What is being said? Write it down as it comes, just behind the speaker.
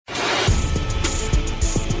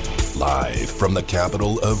Live from the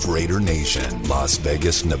capital of Raider Nation, Las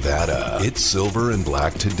Vegas, Nevada. It's Silver and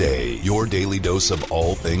Black Today, your daily dose of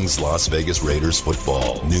all things Las Vegas Raiders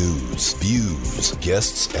football. News, views,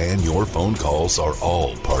 guests, and your phone calls are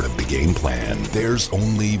all part of the game plan. There's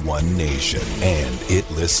only one nation, and it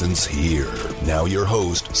listens here. Now your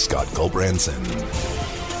host, Scott Culbranson.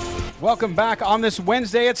 Welcome back on this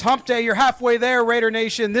Wednesday. It's Hump Day. You're halfway there, Raider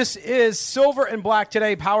Nation. This is Silver and Black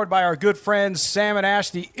Today, powered by our good friends Sam and Ash,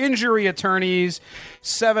 the injury attorneys.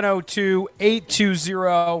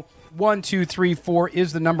 702-820-1234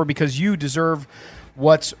 is the number because you deserve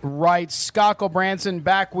what's right. Scott Culbranson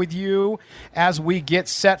back with you as we get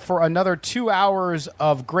set for another 2 hours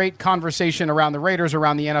of great conversation around the Raiders,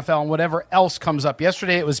 around the NFL, and whatever else comes up.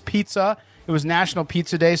 Yesterday it was pizza. It was National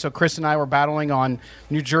Pizza Day, so Chris and I were battling on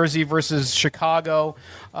New Jersey versus Chicago.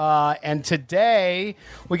 And today,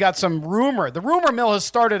 we got some rumor. The rumor mill has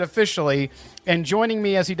started officially, and joining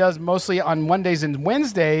me, as he does mostly on Mondays and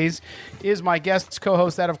Wednesdays, is my guest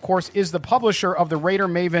co-host. That, of course, is the publisher of the Raider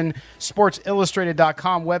Maven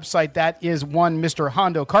SportsIllustrated.com website. That is one Mr.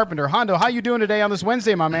 Hondo Carpenter. Hondo, how you doing today on this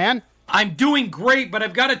Wednesday, my man? I'm doing great, but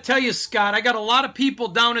I've got to tell you, Scott, I got a lot of people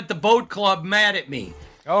down at the boat club mad at me.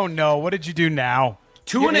 Oh, no. What did you do now?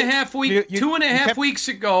 Two and a half weeks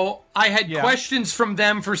ago, I had questions from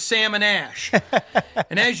them for Sam and Ash.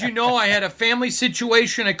 And as you know, I had a family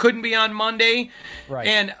situation. I couldn't be on Monday.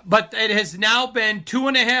 Right. But it has now been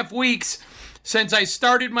 2.5 weeks since I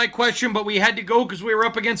started my question, but we had to go because we were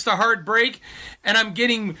up against a hard break. And I'm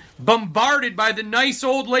getting bombarded by the nice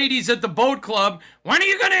old ladies at the boat club. When are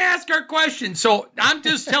you going to ask our questions? So I'm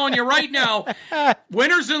just telling you right now,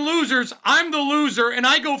 winners and losers, I'm the loser, and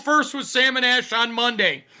I go first with Sam and Ash on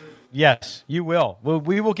Monday. Yes, you will.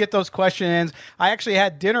 We will get those questions. I actually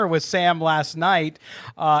had dinner with Sam last night,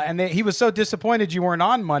 and he was so disappointed you weren't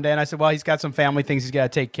on Monday. And I said, well, he's got some family things he's got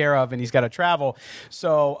to take care of, and he's got to travel.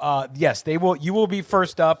 So, yes, you will be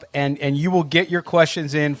first up, and you will get your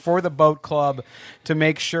questions in for the boat club to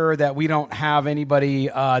make sure that we don't have anybody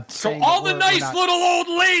so all the nice little old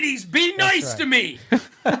ladies, be nice to me.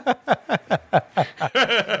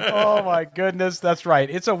 Oh, my goodness. That's right.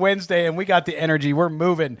 It's a Wednesday, and we got the energy. We're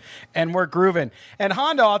moving. And we're grooving. And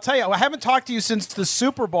Hondo, I'll tell you, I haven't talked to you since the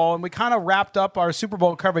Super Bowl, and we kind of wrapped up our Super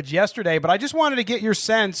Bowl coverage yesterday, but I just wanted to get your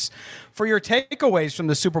sense for your takeaways from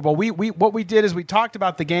the Super Bowl. What we did is we talked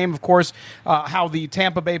about the game, of course, how the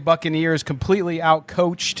Tampa Bay Buccaneers completely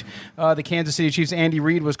outcoached the Kansas City Chiefs. Andy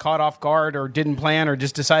Reid was caught off guard or didn't plan or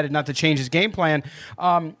just decided not to change his game plan.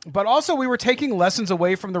 But also we were taking lessons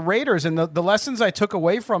away from the Raiders, and the lessons I took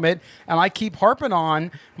away from it, and I keep harping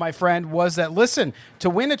on, my friend, was that, listen, to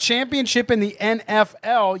win a championship in the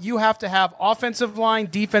NFL, you have to have offensive line,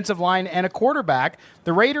 defensive line, and a quarterback.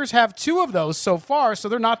 The Raiders have two of those so far, so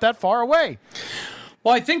they're not that far away.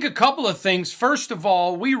 Well, I think a couple of things. First of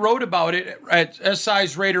all, we wrote about it at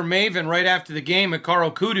SI's Raider Maven right after the game, and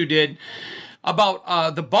Carl Kudu did, about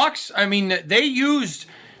the Bucs. I mean,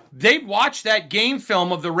 they watched that game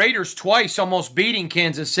film of the Raiders twice, almost beating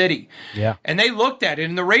Kansas City. Yeah. And they looked at it,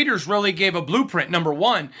 and the Raiders really gave a blueprint, number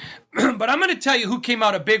one. But I'm going to tell you who came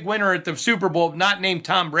out a big winner at the Super Bowl, not named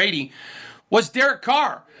Tom Brady, was Derek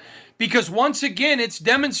Carr. Because once again, it's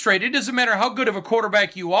demonstrated, it doesn't matter how good of a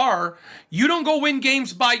quarterback you are, you don't go win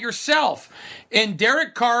games by yourself. And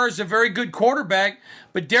Derek Carr is a very good quarterback,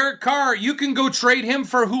 but Derek Carr, you can go trade him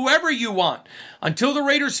for whoever you want. Until the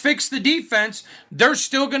Raiders fix the defense, they're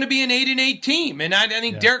still going to be an 8-8 team. And I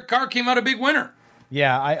think Derek Carr came out a big winner.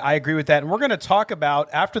 Yeah, I agree with that. And we're going to talk about,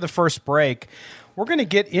 after the first break, we're going to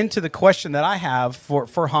get into the question that I have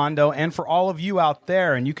for Hondo and for all of you out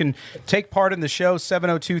there. And you can take part in the show.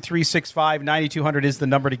 702-365-9200 is the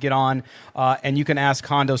number to get on. And you can ask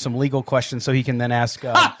Hondo some legal questions so he can then ask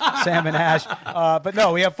Sam and Ash. But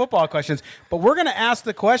no, we have football questions. But we're going to ask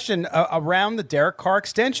the question around the Derek Carr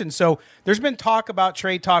extension. So there's been talk about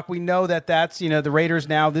trade talk. We know that that's, the Raiders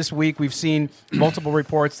now this week. We've seen multiple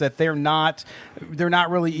reports that they're not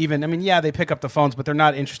really even, they pick up the phones, but they're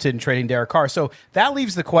not interested in trading Derek Carr. So that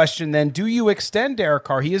leaves the question then, do you extend Derek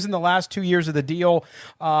Carr? He is in the last 2 years of the deal.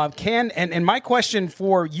 And my question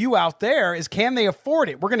for you out there is, can they afford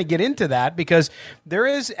it? We're going to get into that because there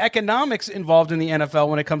is economics involved in the NFL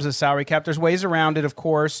when it comes to salary cap. There's ways around it, of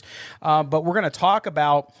course. But we're going to talk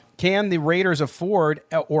about, can the Raiders afford,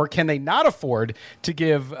 or can they not afford, to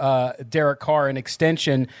give Derek Carr an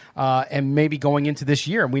extension and maybe going into this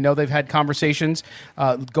year? And we know they've had conversations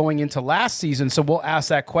going into last season, so we'll ask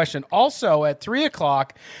that question. Also, at 3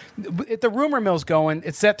 o'clock, the rumor mill's going.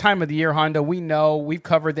 It's that time of the year, Hondo. We know. We've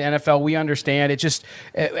covered the NFL. We understand. It just,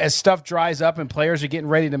 as stuff dries up and players are getting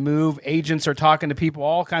ready to move, agents are talking to people,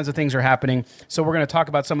 all kinds of things are happening. So we're going to talk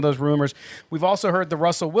about some of those rumors. We've also heard the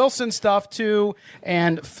Russell Wilson stuff, too.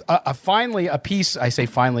 And finally, a piece, I say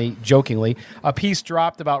finally, jokingly, a piece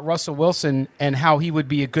dropped about Russell Wilson and how he would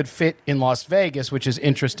be a good fit in Las Vegas, which is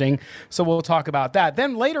interesting. So we'll talk about that.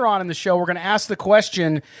 Then later on in the show, we're going to ask the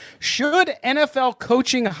question, should NFL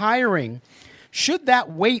coaching hiring, should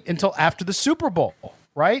that wait until after the Super Bowl?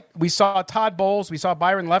 Right? We saw Todd Bowles, we saw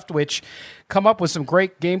Byron Leftwich come up with some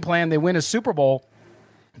great game plan. They win a Super Bowl.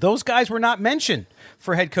 Those guys were not mentioned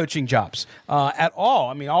for head coaching jobs at all.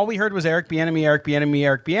 I mean, all we heard was Eric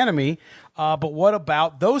Bieniemy. But what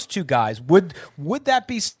about those two guys? Would that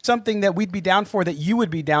be something that we'd be down for, that you would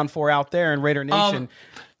be down for out there in Raider Nation?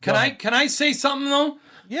 Can I say something though?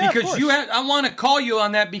 Yeah, because I want to call you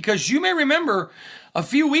on that, because you may remember a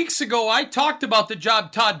few weeks ago I talked about the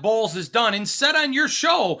job Todd Bowles has done and said on your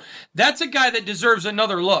show that's a guy that deserves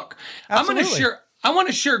another look. Absolutely. I want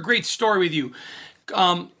to share a great story with you.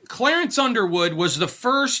 Clarence Underwood was the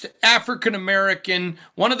first African-American,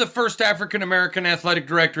 one of the first African-American athletic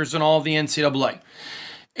directors in all of the NCAA.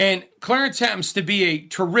 And Clarence happens to be a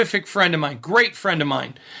terrific friend of mine, great friend of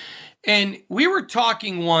mine. And we were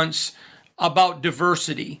talking once about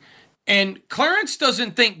diversity. And Clarence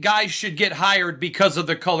doesn't think guys should get hired because of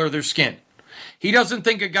the color of their skin. He doesn't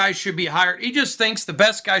think a guy should be hired. He just thinks the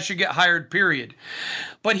best guy should get hired, period.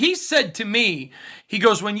 But he said to me, he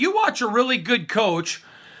goes, when you watch a really good coach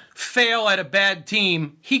fail at a bad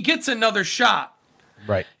team, he gets another shot.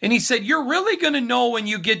 Right. And he said, you're really going to know when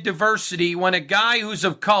you get diversity when a guy who's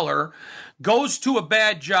of color goes to a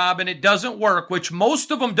bad job and it doesn't work, which most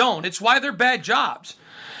of them don't. It's why they're bad jobs.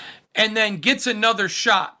 And then gets another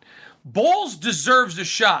shot. Bowles deserves a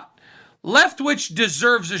shot. Leftwich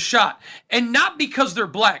deserves a shot. And not because they're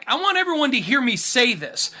black. I want everyone to hear me say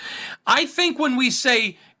this. I think when we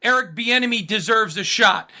say Eric Bieniemy deserves a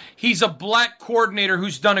shot, he's a black coordinator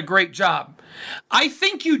who's done a great job, I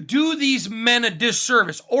think you do these men a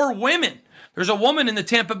disservice, or women. There's a woman in the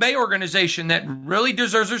Tampa Bay organization that really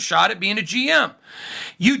deserves a shot at being a GM.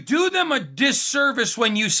 You do them a disservice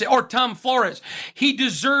when you say, or Tom Flores, he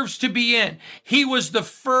deserves to be in. He was the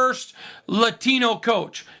first Latino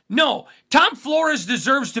coach. No, Tom Flores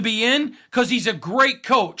deserves to be in because he's a great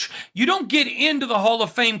coach. You don't get into the Hall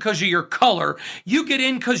of Fame because of your color. You get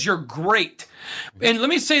in because you're great. And let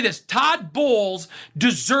me say this, Todd Bowles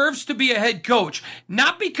deserves to be a head coach,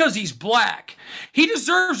 not because he's black. He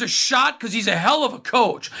deserves a shot because he's a hell of a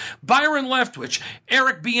coach. Byron Leftwich,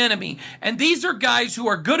 Eric Bieniemy, and these are guys who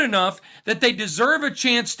are good enough that they deserve a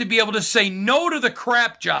chance to be able to say no to the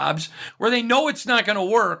crap jobs where they know it's not going to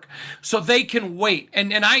work, so they can wait.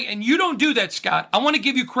 And you don't do that, Scott. I want to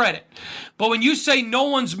give you credit. But when you say no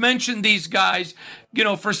one's mentioned these guys,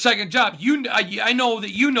 for second job, I know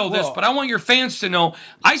that you know this, but I want your fans to know.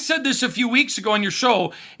 I said this a few weeks ago on your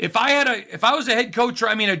show. If I was a head coach, a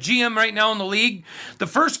GM right now in the league, the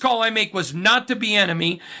first call I make was not to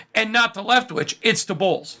Bieniemy and not to Leftwich. It's to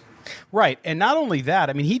Bowles. Right. And not only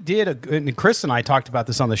that, he did, and Chris and I talked about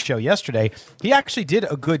this on the show yesterday, he actually did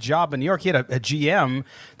a good job in New York. He had a GM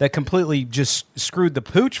that completely just screwed the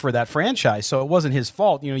pooch for that franchise, so it wasn't his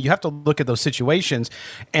fault. You have to look at those situations,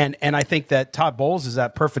 and I think that Todd Bowles is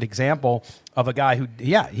that perfect example of a guy who,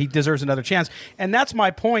 he deserves another chance. And that's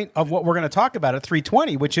my point of what we're going to talk about at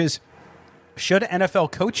 3:20, which is, should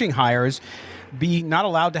NFL coaching hires be not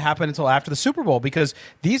allowed to happen until after the Super Bowl? Because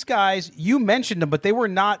these guys, you mentioned them, but they were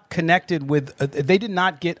not connected with, they did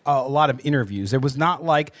not get a lot of interviews. It was not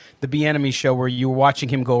like the Bieniemy show where you were watching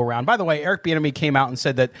him go around. By the way, Eric Bieniemy came out and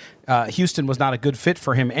said that Houston was not a good fit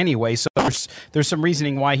for him anyway, so there's some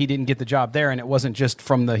reasoning why he didn't get the job there, and it wasn't just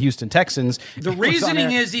from the Houston Texans. The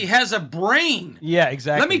reasoning is he has a brain. Yeah,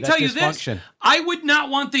 exactly. Let me tell you this. I would not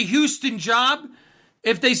want the Houston job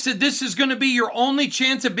if they said this is going to be your only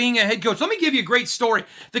chance of being a head coach. Let me give you a great story.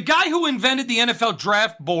 The guy who invented the NFL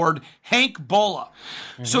draft board, Hank Bulla.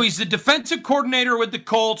 Mm-hmm. So he's the defensive coordinator with the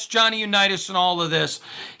Colts, Johnny Unitas, and all of this.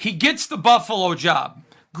 He gets the Buffalo job.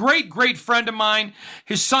 great friend of mine.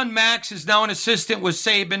 His son Max is now an assistant with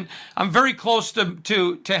Saban. I'm very close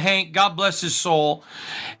to Hank. God bless his soul.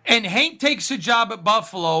 And Hank takes a job at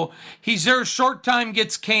Buffalo. He's there a short time,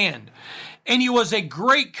 gets canned. And he was a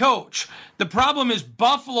great coach. The problem is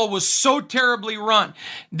Buffalo was so terribly run.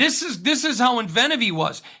 This is how inventive he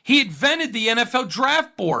was. He invented the NFL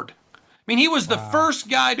draft board. I mean, he was the first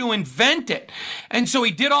guy to invent it. And so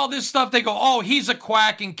he did all this stuff. They go, oh, he's a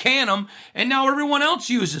quack, and can him. And now everyone else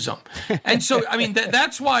uses him. And so, I mean,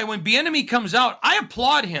 that's why when Bieniemy comes out, I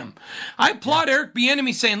applaud him. I applaud Eric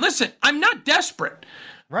Bieniemy saying, listen, I'm not desperate.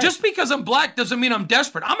 Right. Just because I'm black doesn't mean I'm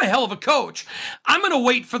desperate. I'm a hell of a coach. I'm going to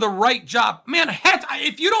wait for the right job. Man,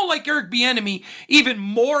 if you don't like Eric Bieniemy even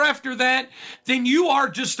more after that, then you are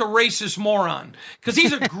just a racist moron. Because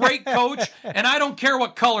he's a great coach, and I don't care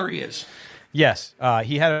what color he is. Yes,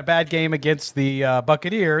 he had a bad game against the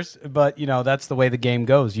Buccaneers, but, that's the way the game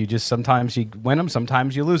goes. Sometimes you win them,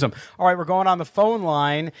 sometimes you lose them. All right, we're going on the phone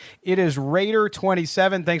line. It is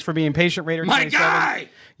Raider27. Thanks for being patient, Raider27. My guy!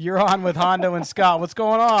 You're on with Hondo and Scott. What's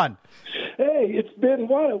going on? Hey, it's been,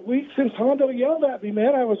 a week since Hondo yelled at me,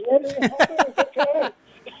 man. I was wondering if Hondo was okay.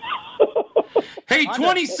 Hey,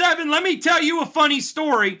 27, let me tell you a funny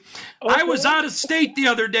story. Okay. I was out of state the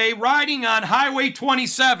other day riding on Highway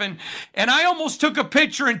 27, and I almost took a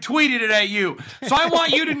picture and tweeted it at you. So I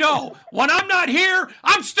want you to know, when I'm not here,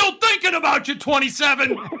 I'm still thinking about you,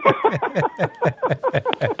 27.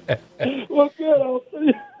 Well,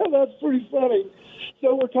 good. That's pretty funny.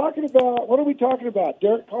 So what are we talking about?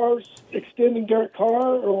 Derek Carr's extending Derek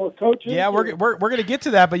Carr or coaches? Yeah, we're going to get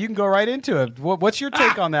to that, but you can go right into it. What's your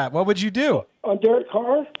take on that? What would you do? On Derek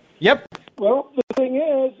Carr? Yep. Well, the thing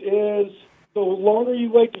is the longer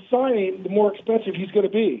you wait to sign him, the more expensive he's going to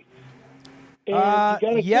be.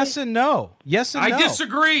 Yes and no. Yes and no. I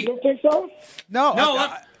disagree. You don't think so? No.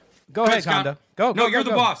 Go ahead, Hondo. Go. No, you're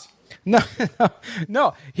the boss.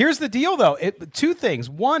 No. Here's the deal, though. Two things.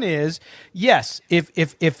 One is, yes,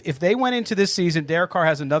 if they went into this season, Derek Carr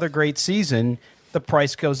has another great season, the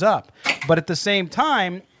price goes up. But at the same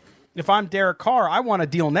time, if I'm Derek Carr, I want a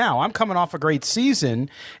deal now. I'm coming off a great season,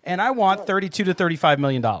 and I want $32 to $35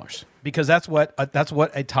 million because that's what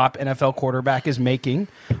a top NFL quarterback is making,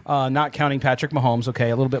 not counting Patrick Mahomes. Okay,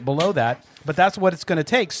 a little bit below that, but that's what it's going to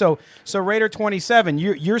take. So Raider 27,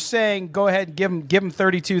 you're saying go ahead and give him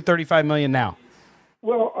 $32, $35 million now.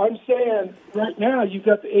 Well, I'm saying right now you've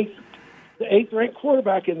got the eighth ranked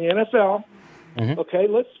quarterback in the NFL. Mm-hmm. Okay,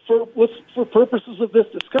 let's for purposes of this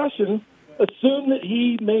discussion, assume that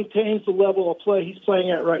he maintains the level of play he's playing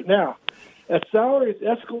at right now. As salaries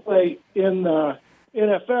escalate in the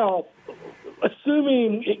NFL,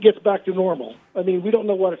 assuming it gets back to normal. I mean, we don't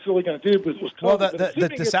know what it's really going to do. But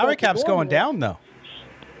the salary cap's going down, though.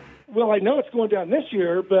 Well, I know it's going down this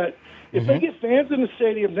year, but if they get fans in the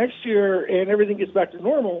stadium next year and everything gets back to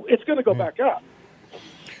normal, it's going to go back up.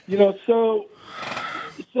 So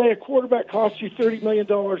say a quarterback costs you $30 million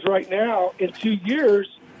right now. In 2 years,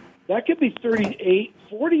 that could be $38,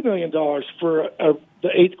 $40 million for the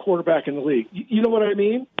eighth quarterback in the league. You know what I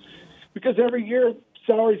mean? Because every year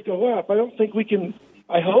salaries go up.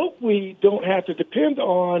 I hope we don't have to depend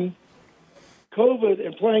on COVID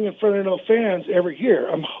and playing in front of no fans every year.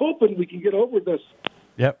 I'm hoping we can get over this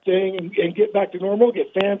thing and get back to normal,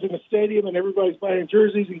 get fans in the stadium and everybody's buying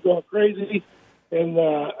jerseys and going crazy. And,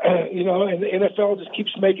 and the NFL just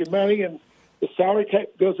keeps making money and the salary cap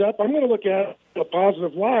goes up. I'm going to look at it in a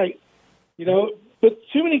positive light, but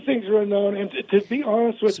too many things are unknown. And to be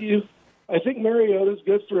honest with you, I think Mariota's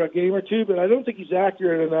good for a game or two, but I don't think he's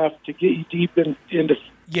accurate enough to get you deep into.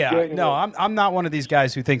 Yeah, no, I'm not one of these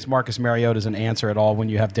guys who thinks Marcus Mariota's an answer at all when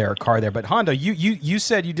you have Derek Carr there. But Hondo, you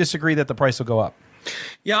said you disagree that the price will go up.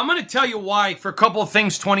 Yeah, I'm going to tell you why for a couple of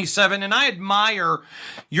things, 27, and I admire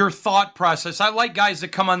your thought process. I like guys that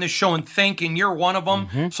come on this show and think, and you're one of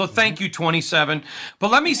them, so thank you, 27.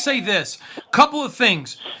 But let me say this, couple of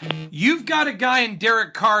things. You've got a guy in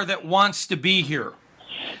Derek Carr that wants to be here.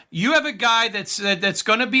 You have a guy that's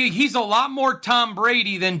going to be, he's a lot more Tom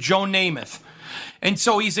Brady than Joe Namath. And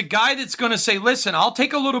so he's a guy that's going to say, listen, I'll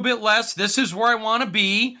take a little bit less. This is where I want to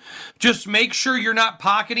be. Just make sure you're not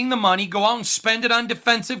pocketing the money. Go out and spend it on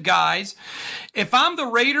defensive guys. If I'm the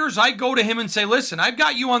Raiders, I go to him and say, listen, I've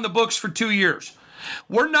got you on the books for 2 years.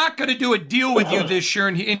 We're not going to do a deal with you this year.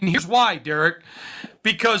 And here's why, Derek.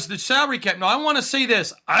 Because the salary cap. Now, I want to say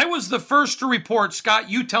this. I was the first to report, Scott,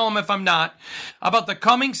 you tell him if I'm not, about the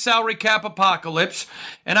coming salary cap apocalypse.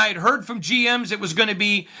 And I had heard from GMs it was going to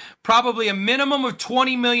be probably a minimum of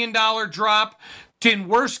 $20 million drop, in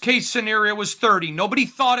worst case scenario was 30. Nobody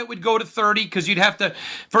thought it would go to 30 because you'd have to,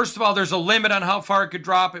 first of all, there's a limit on how far it could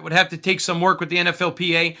drop. It would have to take some work with the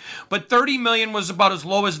NFLPA, but 30 million was about as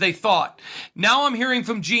low as they thought. Now I'm hearing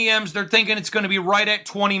from GMs, they're thinking it's going to be right at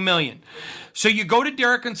 20 million. So you go to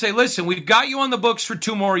Derek and say, listen, we've got you on the books for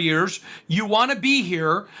 2 more years. You want to be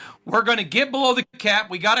here. We're going to get below the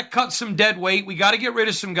cap. We got to cut some dead weight. We got to get rid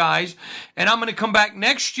of some guys. And I'm going to come back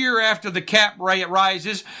next year after the cap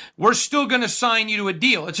rises. We're still going to sign you to a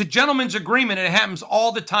deal. It's a gentleman's agreement. It happens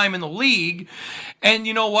all the time in the league. And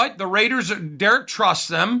you know what? The Raiders, Derek trusts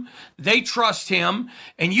them. They trust him.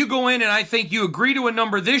 And you go in and I think you agree to a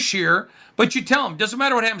number this year, but you tell them, doesn't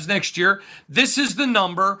matter what happens next year. This is the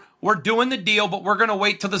number. We're doing the deal, but we're going to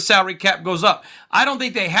wait till the salary cap goes up. I don't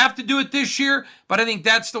think they have to do it this year, but I think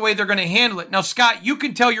that's the way they're going to handle it. Now, Scott, you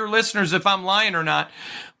can tell your listeners if I'm lying or not,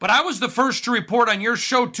 but I was the first to report on your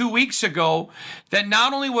show 2 weeks ago that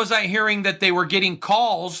not only was I hearing that they were getting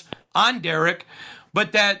calls on Derek,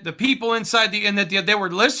 but that the people inside and that they were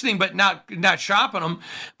listening but not shopping them.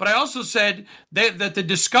 But I also said that the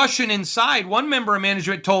discussion inside, one member of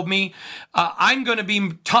management told me, I'm going to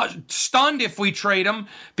be stunned if we trade him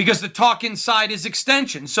because the talk inside is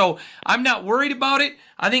extension. So I'm not worried about it.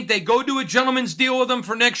 I think they go do a gentleman's deal with them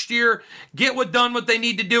for next year, get what they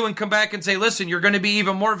need to do, and come back and say, listen, you're going to be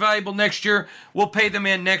even more valuable next year. We'll pay them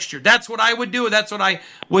in next year. That's what I would do. That's what I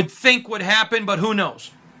would think would happen, but who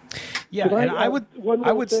knows? Yeah, and I would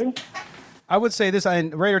say this.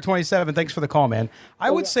 And Raider 27, thanks for the call, man.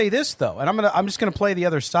 I would say this though, and I'm just gonna play the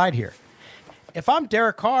other side here. If I'm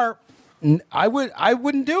Derek Carr, I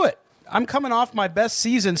wouldn't do it. I'm coming off my best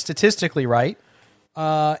season statistically, right?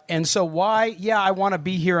 And so why? Yeah, I want to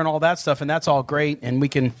be here and all that stuff, and that's all great, and we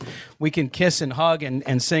can kiss and hug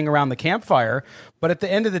and sing around the campfire. But at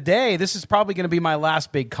the end of the day, this is probably going to be my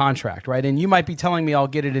last big contract, right? And you might be telling me I'll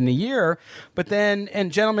get it in a year, but then,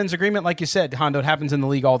 and gentleman's agreement, like you said, Hondo, it happens in the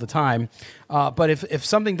league all the time. But if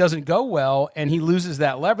something doesn't go well and he loses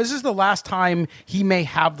that leverage, this is the last time he may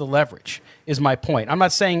have the leverage, is my point. I'm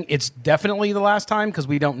not saying it's definitely the last time because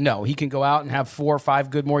we don't know. He can go out and have 4 or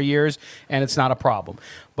 5 good more years and it's not a problem.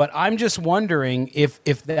 But I'm just wondering if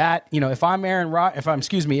that, if I'm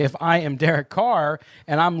if I am Derek Carr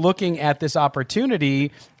and I'm looking at this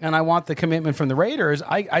opportunity and I want the commitment from the Raiders,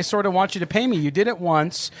 I sort of want you to pay me. You did it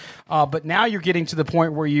once, but now you're getting to the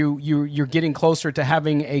point where you're getting closer to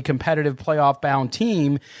having a competitive playoff bound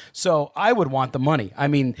team. So I would want the money. I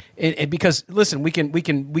mean, because listen, we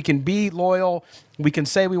can be loyal. We can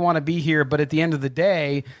say we want to be here, but at the end of the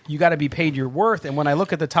day, you got to be paid your worth. And when I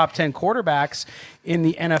look at the top 10 quarterbacks in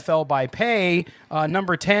the NFL by pay,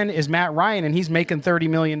 number 10 is Matt Ryan, and he's making $30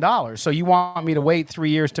 million. So you want me to wait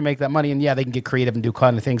 3 years to make that money? And yeah, they can get creative and do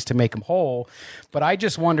kind of things to make them whole. But I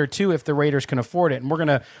just wonder too if the Raiders can afford it. And we're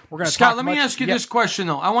gonna Scott, let me ask you this question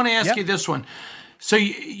though. I want to ask you this one. So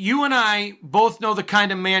you and I both know the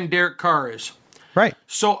kind of man Derek Carr is. Right.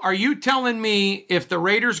 So are you telling me if the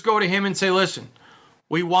Raiders go to him and say, listen,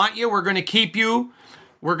 we want you, we're going to keep you,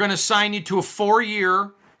 we're going to sign you to a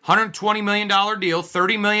 4-year, $120 million deal,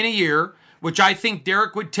 $30 million a year, which I think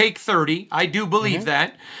Derek would take 30. I do believe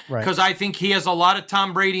that because I think he has a lot of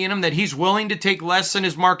Tom Brady in him, that he's willing to take less than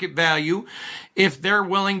his market value if they're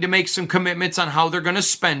willing to make some commitments on how they're going to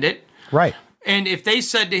spend it. Right. And if they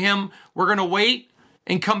said to him, we're going to wait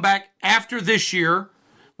and come back after this year,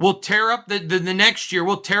 we'll tear up the next year.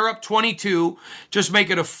 We'll tear up 22. Just make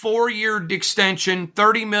it a 4-year extension,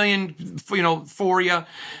 $30 million, for you.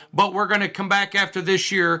 But we're going to come back after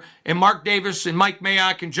this year. And Mark Davis and Mike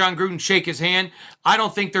Mayock and John Gruden shake his hand. I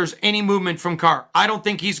don't think there's any movement from Carr. I don't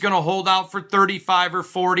think he's going to hold out for 35 or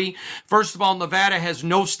 40. First of all, Nevada has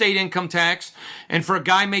no state income tax. And for a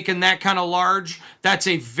guy making that kind of large,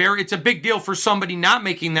 it's a big deal for somebody not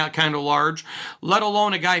making that kind of large, let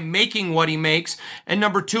alone a guy making what he makes. And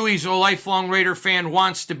number 2, he's a lifelong Raider fan,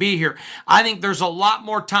 wants to be here. I think there's a lot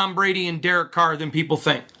more Tom Brady and Derek Carr than people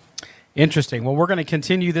think. Interesting. Well, we're going to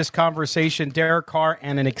continue this conversation. Derek Carr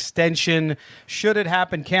and an extension. Should it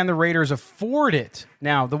happen, can the Raiders afford it?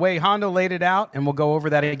 Now, the way Hondo laid it out, and we'll go over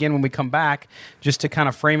that again when we come back, just to kind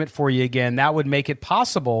of frame it for you again, that would make it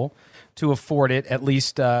possible to afford it, at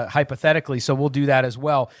least hypothetically. So we'll do that as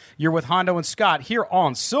well. You're with Hondo and Scott here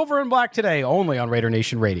on Silver and Black today, only on Raider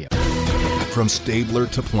Nation Radio. From Stabler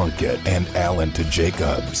to Plunkett and Allen to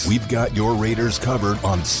Jacobs, we've got your Raiders covered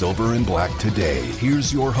on Silver and Black today.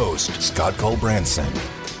 Here's your host, Scott Culbranson.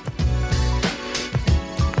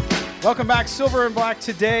 Welcome back, Silver and Black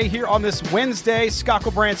today, here on this Wednesday. Scott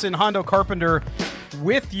Culbranson, Hondo Carpenter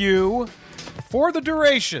with you for the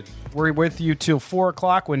duration We're with you till 4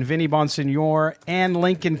 o'clock when Vinny Bonsignor and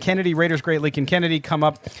Lincoln Kennedy, Raiders great Lincoln Kennedy, come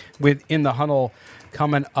up with In the Huddle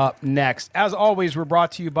coming up next. As always, we're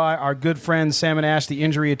brought to you by our good friend Sam and Ash, the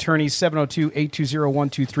injury attorney,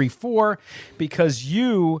 702-820-1234, because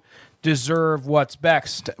you deserve what's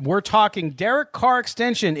best. We're talking Derek Carr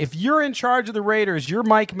extension. If you're in charge of the Raiders, you're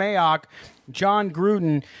Mike Mayock, John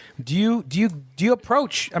Gruden, do you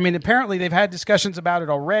approach? I mean, apparently they've had discussions about it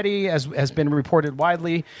already, as has been reported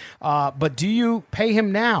widely. But do you pay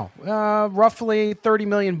him now? Roughly $30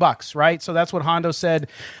 million, right? So that's what Hondo said.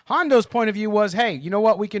 Hondo's point of view was, hey, you know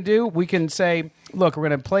what we can do? We can say, look, we're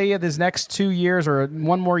going to play you this next 2 years or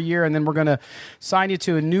one more year, and then we're going to sign you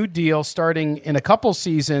to a new deal starting in a couple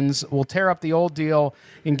seasons. We'll tear up the old deal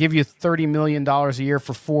and give you $30 million a year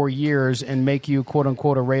for 4 years and make you, quote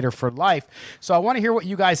unquote, a Raider for life. So I want to hear what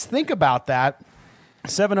you guys think about that.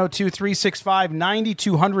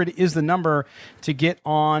 702-365-9200 is the number to get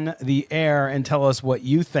on the air and tell us what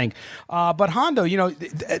you think. But Hondo,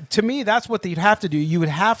 to me, that's what you'd have to do. You'd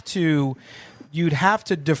have to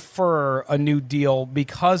defer a new deal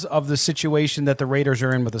because of the situation that the Raiders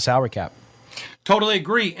are in with the salary cap. Totally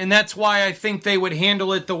agree. And that's why I think they would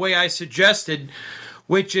handle it the way I suggested,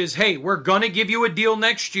 which is, hey, we're going to give you a deal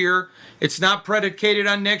next year. It's not predicated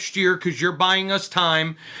on next year because you're buying us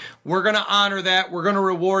time. We're going to honor that. We're going to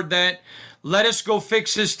reward that. Let us go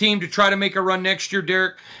fix this team to try to make a run next year,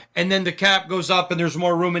 Derek. And then the cap goes up and there's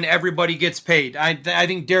more room and everybody gets paid. I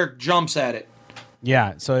think Derek jumps at it.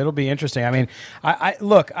 Yeah, so it'll be interesting. I mean,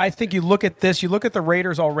 I think you look at this, you look at the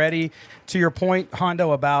Raiders already, to your point,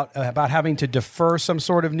 Hondo, about having to defer some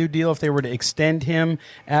sort of new deal if they were to extend him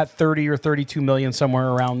at 30 or 32 million, somewhere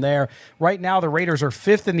around there. Right now, the Raiders are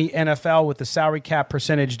 5th in the NFL with the salary cap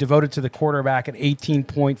percentage devoted to the quarterback at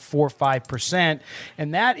 18.45%,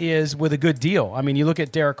 and that is with a good deal. I mean, you look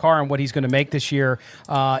at Derek Carr and what he's going to make this year,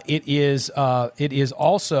 it is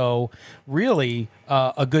also really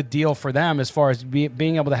a good deal for them as far as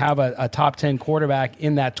being able to have a top 10 quarterback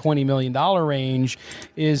in that $20 million range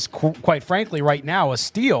is quite frankly right now a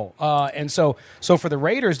steal. And so for the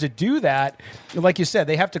Raiders to do that, like you said,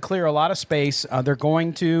 they have to clear a lot of space. They're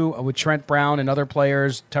going to, with Trent Brown and other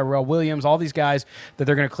players, Tyrell Williams, all these guys that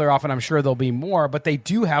they're going to clear off, and I'm sure there'll be more, but they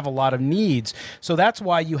do have a lot of needs. So that's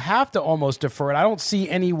why you have to almost defer it. I don't see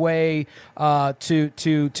any way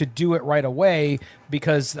to do it right away,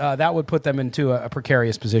 because that would put them into a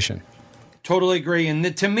precarious position. Totally agree.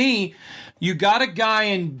 And to me, you got a guy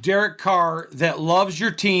in Derek Carr that loves your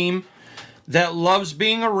team, that loves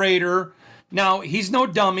being a Raider. Now, he's no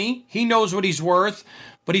dummy. He knows what he's worth,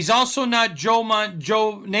 but he's also not Joe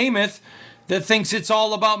Namath that thinks it's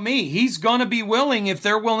all about me. He's going to be willing, if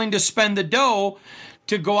they're willing to spend the dough,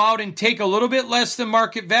 to go out and take a little bit less than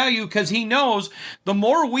market value, because he knows the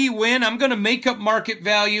more we win, I'm going to make up market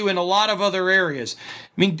value in a lot of other areas.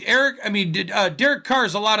 Derek Carr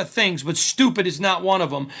is a lot of things, but stupid is not one of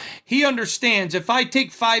them. He understands if I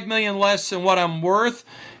take $5 million less than what I'm worth,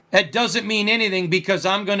 that doesn't mean anything, because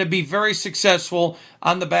I'm going to be very successful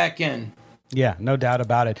on the back end. Yeah, no doubt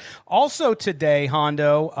about it. Also today,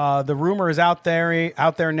 Hondo, the rumor is out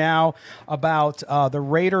there now about the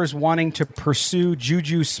Raiders wanting to pursue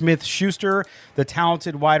Juju Smith-Schuster, the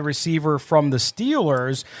talented wide receiver from the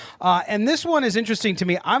Steelers. And this one is interesting to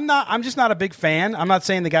me. I'm just not a big fan. I'm not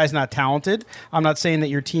saying the guy's not talented. I'm not saying that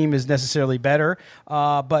your team is necessarily better.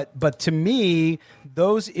 But to me,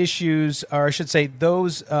 those issues, or I should say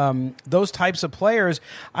those types of players,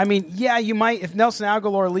 I mean, yeah, you might, if Nelson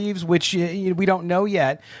Aguilar leaves, which we don't know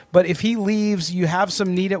yet, but if he leaves, you have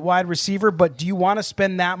some need at wide receiver, but do you want to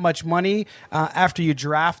spend that much money after you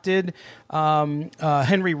drafted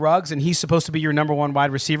Henry Ruggs and he's supposed to be your number one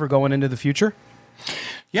wide receiver going into the future?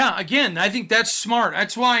 Yeah, again, I think that's smart.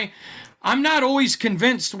 That's why I'm not always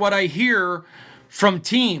convinced what I hear from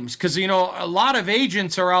teams, because, a lot of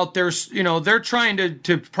agents are out there, they're trying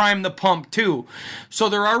to prime the pump too. So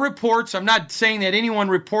there are reports. I'm not saying that anyone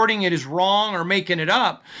reporting it is wrong or making it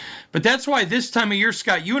up, but that's why this time of year,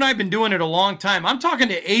 Scott, you and I have been doing it a long time. I'm talking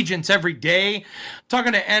to agents every day, I'm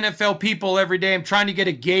talking to NFL people every day. I'm trying to get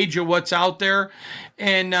a gauge of what's out there.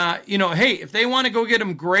 And, hey, if they want to go get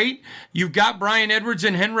him, great. You've got Brian Edwards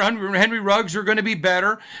and Henry Ruggs are going to be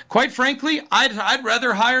better. Quite frankly, I'd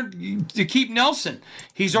rather hire to keep Nelson.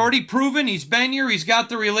 He's already proven. He's been here. He's got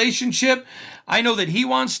the relationship. I know that he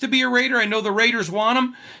wants to be a Raider. I know the Raiders want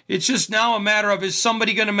him. It's just now a matter of, is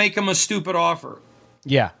somebody going to make him a stupid offer?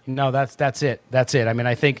 Yeah, no, that's it. That's it. I mean,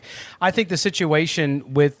 I think the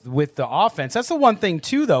situation with the offense, that's the one thing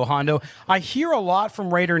too, though, Hondo. I hear a lot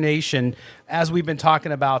from Raider Nation as we've been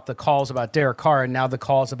talking about the calls about Derek Carr and now the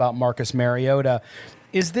calls about Marcus Mariota.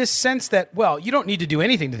 is this sense that, well, you don't need to do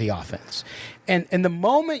anything to the offense. And the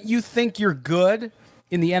moment you think you're good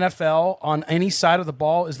in the NFL on any side of the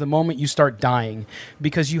ball is the moment you start dying,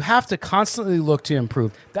 because you have to constantly look to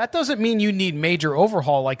improve. That doesn't mean you need major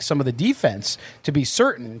overhaul like some of the defense, to be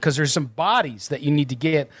certain, because there's some bodies that you need to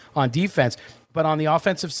get on defense. But on the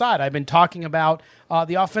offensive side, I've been talking about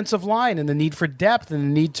the offensive line and the need for depth and the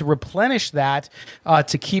need to replenish that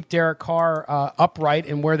to keep Derek Carr upright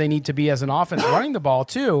and where they need to be as an offense running the ball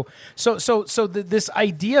too. So this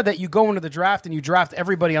idea that you go into the draft and you draft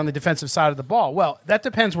everybody on the defensive side of the ball, well, that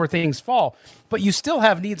depends where things fall. But you still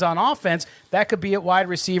have needs on offense. That could be at wide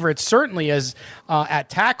receiver. It certainly is at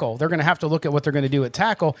tackle. They're going to have to look at what they're going to do at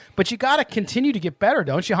tackle. But you got to continue to get better,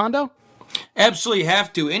 don't you, Hondo? Absolutely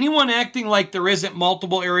have to. Anyone acting like there isn't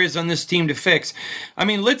multiple areas on this team to fix. I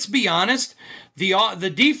mean, let's be honest.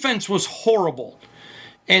 The defense was horrible.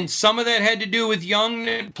 And some of that had to do with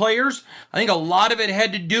young players. I think a lot of it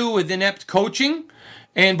had to do with inept coaching.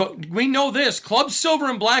 But we know this. Club Silver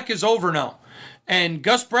and Black is over now. And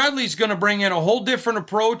Gus Bradley's going to bring in a whole different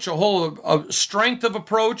approach, a strength of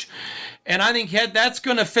approach. And I think that's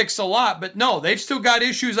going to fix a lot. But no, they've still got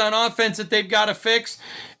issues on offense that they've got to fix.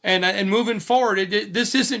 And moving forward,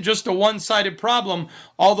 this isn't just a one-sided problem,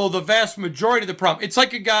 although the vast majority of the problem. It's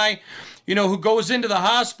like a guy, who goes into the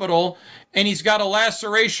hospital and he's got a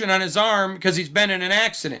laceration on his arm because he's been in an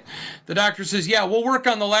accident. The doctor says, yeah, we'll work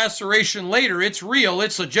on the laceration later. It's real.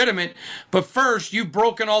 It's legitimate. But first, you've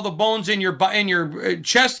broken all the bones in your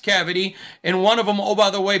chest cavity, and one of them, oh, by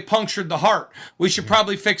the way, punctured the heart. We should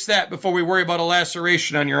probably fix that before we worry about a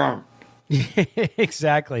laceration on your arm.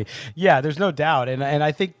 Exactly. Yeah, there's no doubt. And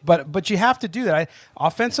I think, but you have to do that.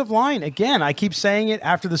 Offensive line, again, I keep saying it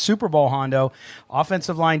after the Super Bowl, Hondo,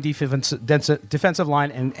 offensive line, defensive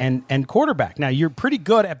line, and quarterback. Now, you're pretty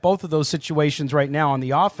good at both of those situations right now on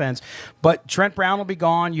the offense, but Trent Brown will be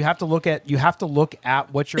gone. You have to look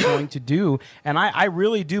at what you're going to do. And I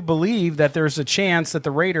really do believe that there's a chance that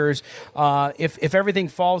the Raiders, if everything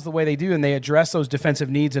falls the way they do and they address those defensive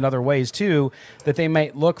needs in other ways too, that they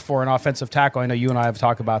might look for an offensive tackle. I know you and I have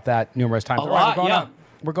talked about that numerous times.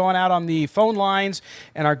 We're going out on the phone lines,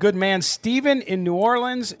 and our good man Steven in New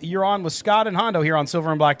Orleans. You're on with Scott and Hondo here on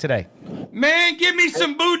Silver and Black today. Man, give me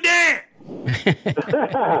some boudin.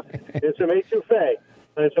 It's some etouffee,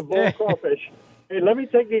 and it's a bowl of crawfish. Hey, let me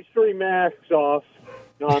take these 3 masks off.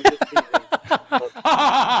 No, I'm just teasing.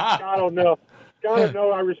 I don't know. Scott,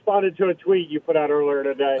 I responded to a tweet you put out earlier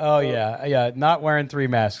today. Oh, yeah. Not wearing 3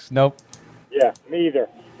 masks. Nope. Yeah, me either.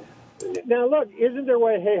 Now, look, isn't there a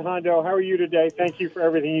way, hey, Hondo, how are you today? Thank you for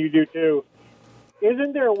everything you do, too.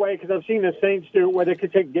 Isn't there a way, because I've seen the Saints do it, where they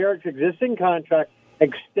could take Derek's existing contract,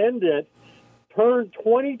 extend it, turn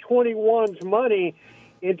 2021's money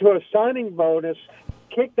into a signing bonus,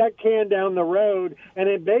 kick that can down the road, and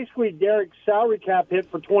then basically Derek's salary cap hit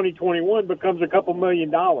for 2021 becomes a couple $1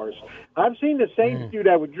 million. I've seen the Saints do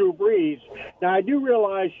that with Drew Brees. Now, I do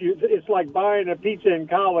realize it's like buying a pizza in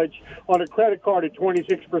college on a credit card at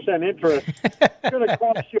 26% interest. It's going to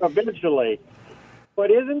cost you eventually.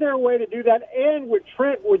 But isn't there a way to do that? And with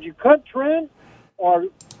Trent, would you cut Trent or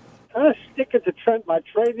kind of stick it to Trent by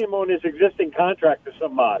trading him on his existing contract to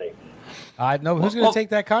somebody? I know who's going to take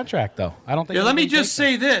that contract, though. I don't think. Yeah, let me just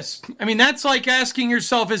say this. I mean, that's like asking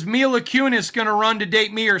yourself, is Mila Kunis going to run to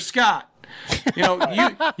date me or Scott?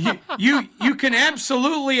 You can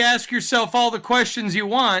absolutely ask yourself all the questions you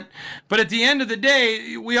want, but at the end of the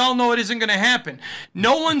day, we all know it isn't going to happen.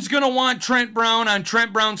 No one's going to want Trent Brown on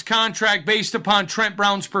Trent Brown's contract based upon Trent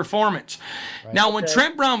Brown's performance. Right. Now, when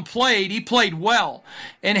Trent Brown played, he played well.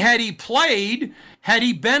 And had he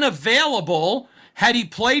been available, had he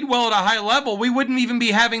played well at a high level, we wouldn't even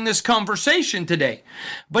be having this conversation today.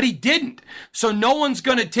 But he didn't. So no one's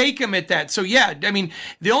going to take him at that. So, yeah, I mean,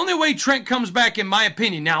 the only way Trent comes back, in my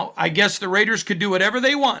opinion, now, I guess the Raiders could do whatever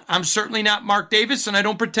they want. I'm certainly not Mark Davis, and I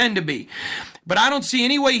don't pretend to be. But I don't see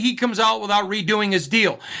any way he comes out without redoing his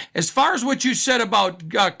deal. As far as what you said about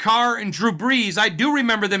Carr and Drew Brees, I do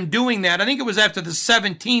remember them doing that. I think it was after the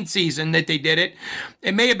 17th season that they did it.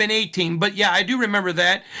 It may have been 18, but yeah, I do remember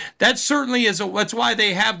that. That certainly is that's why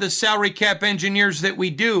they have the salary cap engineers that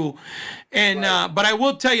we do. And but I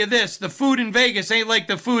will tell you this, the food in Vegas ain't like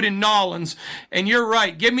the food in Nolans. And you're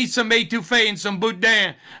right. Give me some etouffee and some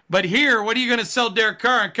boudin. But here, what are you going to sell Derek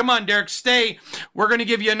Carr? Come on, Derek, stay. We're going to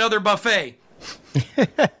give you another buffet.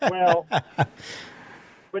 Well,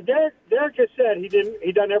 but Derek has said he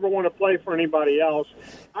doesn't ever want to play for anybody else.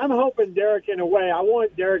 I'm hoping Derek, in a way, I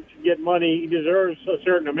want Derek to get money. He deserves a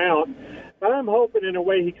certain amount. But I'm hoping in a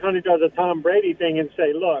way he kind of does a Tom Brady thing and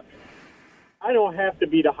say, look, I don't have to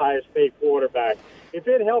be the highest paid quarterback. If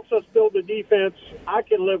it helps us build the defense, I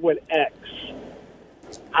can live with X.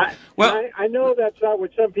 I know that's not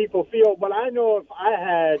what some people feel, but I know if I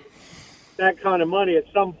had that kind of money at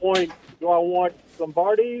some point, do I want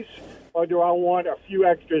Lombardi's or do I want a few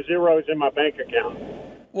extra zeros in my bank account?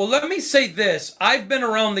 Well, let me say this. I've been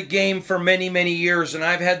around the game for many, many years, and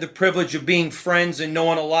I've had the privilege of being friends and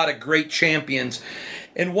knowing a lot of great champions.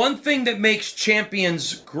 And one thing that makes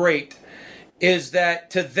champions great is that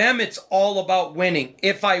to them it's all about winning.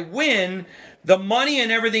 If I win, the money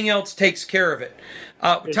and everything else takes care of it.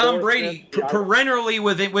 Tom Brady, perennially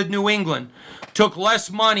with New England, took less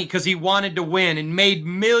money because he wanted to win and made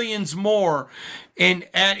millions more in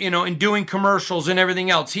doing commercials and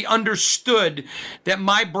everything else. He understood that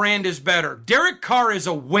my brand is better. Derek Carr is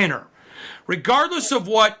a winner. Regardless of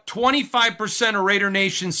what 25% of Raider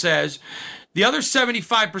Nation says, the other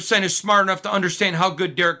 75% is smart enough to understand how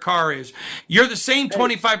good Derek Carr is. You're the same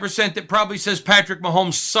 25% that probably says Patrick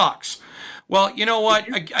Mahomes sucks. Well, you know what?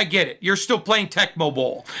 I get it. You're still playing Tecmo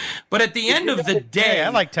Bowl. But at the end of the day... Hey, I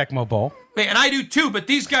like Tecmo Bowl. And I do too, but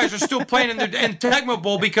these guys are still playing in Tecmo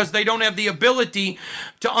Bowl because they don't have the ability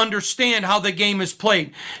to understand how the game is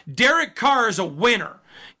played. Derek Carr is a winner.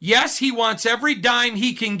 Yes, he wants every dime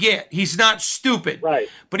he can get. He's not stupid. Right.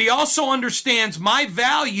 But he also understands my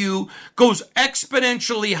value goes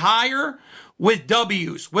exponentially higher with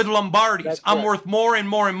W's, with Lombardis. That's I'm right. worth more and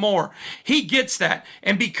more and more. He gets that.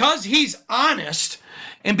 And because he's honest,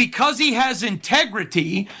 and because he has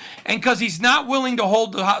integrity, and because he's not willing to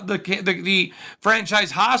hold the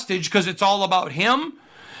franchise hostage because it's all about him,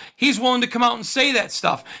 he's willing to come out and say that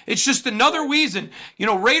stuff. It's just another reason.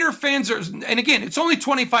 Raider fans are, and again, it's only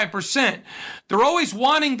 25%. They're always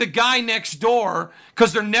wanting the guy next door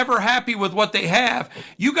because they're never happy with what they have.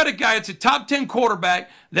 You got a guy that's a top 10 quarterback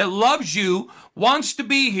that loves you, wants to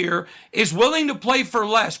be here, is willing to play for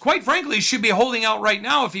less. Quite frankly, he should be holding out right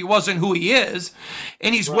now if he wasn't who he is.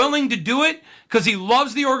 And he's willing to do it because he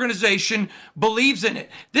loves the organization, believes in it.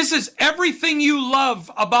 This is everything you love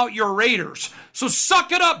about your Raiders. So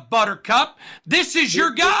suck it up, Buttercup. This is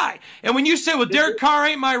your guy. And when you say, well, Derek Carr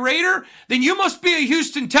ain't my Raider, then you must be a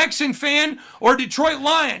Houston Texan fan or Detroit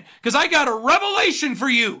Lion, because I got a revelation for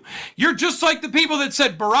you. You're just like the people that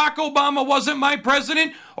said Barack Obama wasn't my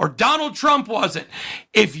president or Donald Trump wasn't.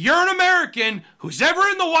 If you're an American who's ever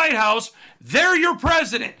in the White House, they're your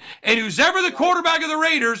president. And who's ever the quarterback of the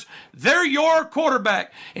Raiders, they're your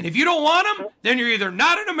quarterback. And if you don't want them, then you're either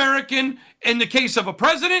not an American in the case of a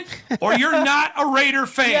president, or you're not a Raider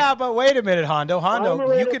fan. Yeah, but wait a minute, Hondo.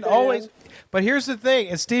 Hondo, you can always... But here's the thing,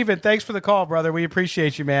 and Steven, thanks for the call, brother. We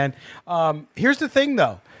appreciate you, man. Here's the thing,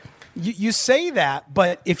 though. You say that,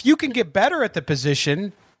 but if you can get better at the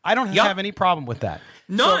position, I don't have any problem with that.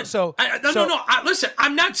 None. No. Listen,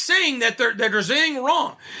 I'm not saying that there's anything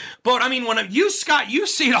wrong, but I mean, Scott, you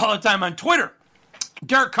see it all the time on Twitter.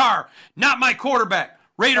 Derek Carr, not my quarterback.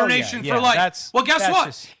 Raider Nation for life. Guess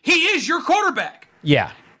what? He is your quarterback.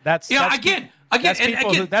 Yeah, that's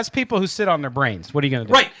people who sit on their brains. What are you going to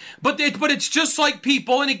do? Right, but it's just like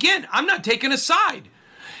people. And again, I'm not taking a side.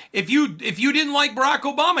 If you didn't like Barack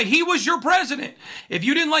Obama, he was your president. If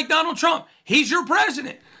you didn't like Donald Trump, he's your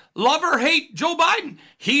president. Love or hate Joe Biden,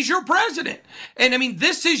 he's your president. And I mean,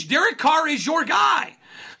 Derek Carr is your guy.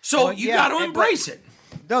 So you got to embrace it.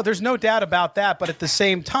 No, there's no doubt about that. But at the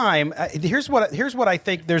same time, here's what I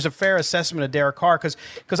think. There's a fair assessment of Derek Carr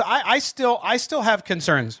because I still have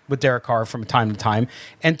concerns with Derek Carr from time to time.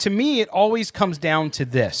 And to me, it always comes down to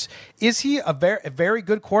this: is he a very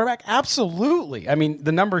good quarterback? Absolutely. I mean,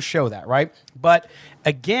 the numbers show that, right? But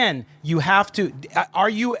again, you have to. Are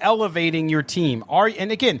you elevating your team? And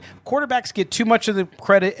again, quarterbacks get too much of the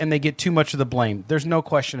credit and they get too much of the blame. There's no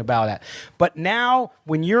question about that. But now,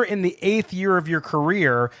 when you're in the 8th year of your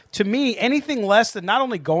career, to me, anything less than not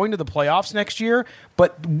only going to the playoffs next year,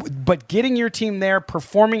 but getting your team there,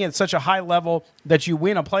 performing at such a high level that you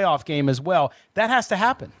win a playoff game as well, that has to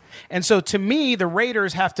happen. And so to me, the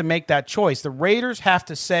Raiders have to make that choice. The Raiders have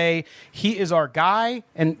to say, he is our guy,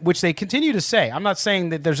 and which they continue to say. I'm not saying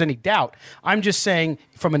that there's any doubt. I'm just saying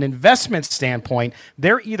from an investment standpoint,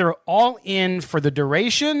 they're either all in for the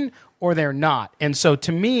duration or they're not. And so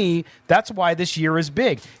to me, that's why this year is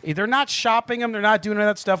big. They're not shopping them. They're not doing all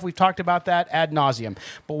that stuff. We've talked about that ad nauseum.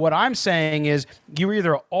 But what I'm saying is you're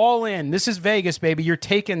either all in. This is Vegas, baby. You're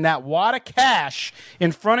taking that wad of cash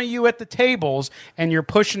in front of you at the tables and you're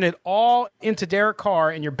pushing it all into Derek Carr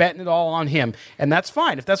and you're betting it all on him. And that's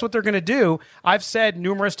fine. If that's what they're going to do, I've said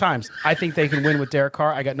numerous times, I think they can win with Derek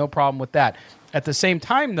Carr. I got no problem with that. At the same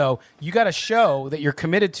time, though, you got to show that you're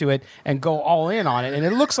committed to it and go all in on it, and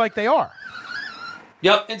it looks like they are.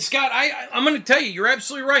 Yep. And Scott, I'm going to tell you, you're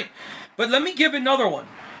absolutely right. But let me give another one.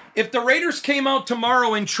 If the Raiders came out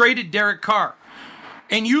tomorrow and traded Derek Carr,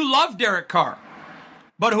 and you love Derek Carr,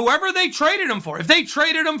 but whoever they traded him for, if they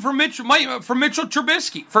traded him for Mitchell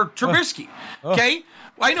Trubisky, okay?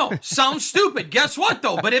 I know, sounds stupid. Guess what,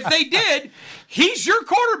 though? But if they did, he's your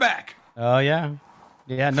quarterback. Oh, yeah.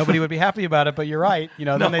 Yeah, nobody would be happy about it, but you're right.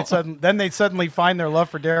 Then they'd suddenly find their love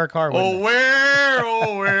for Derek Carr. Oh,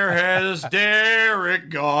 where has Derek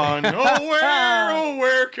gone? Oh,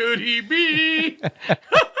 where could he be?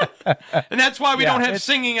 And that's why we don't have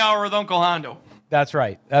singing hour with Uncle Hondo. That's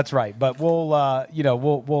right. But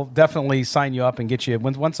we'll definitely sign you up and get you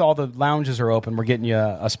once all the lounges are open. We're getting you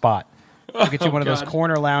a spot. We'll get you one of those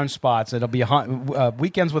corner lounge spots. It'll be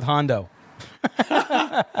weekends with Hondo.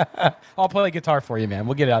 I'll play guitar for you, man.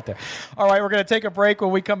 We'll get it out there. All right, we're going to take a break.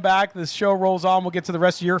 When we come back, this show rolls on. We'll get to the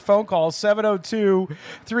rest of your phone calls.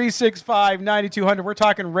 702-365-9200. We're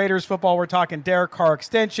talking Raiders football. We're talking Derek Carr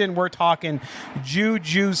extension. We're talking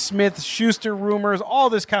Juju Smith-Schuster rumors, all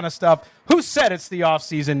this kind of stuff. Who said it's the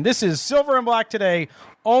offseason? This is Silver and Black Today,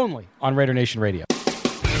 only on Raider Nation Radio.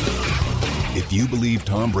 If you believe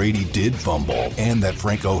Tom Brady did fumble and that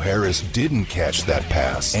Franco Harris didn't catch that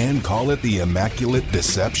pass and call it the Immaculate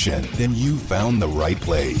Deception, then you found the right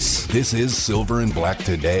place. This is Silver and Black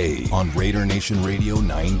Today on Raider Nation Radio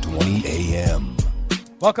 920 AM.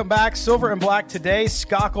 Welcome back. Silver and Black Today.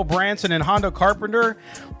 Skockle Branson and Hondo Carpenter,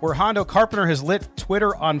 where Hondo Carpenter has lit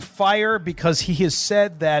Twitter on fire because he has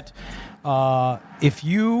said that if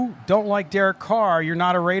you don't like Derek Carr, you're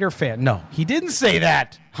not a Raider fan. No, he didn't say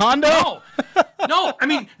that. Hondo? No, I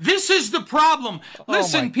mean, this is the problem.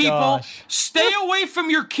 Listen, people, stay away from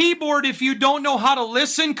your keyboard if you don't know how to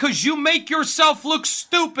listen, because you make yourself look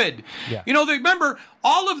stupid. Yeah. Remember,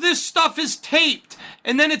 all of this stuff is taped,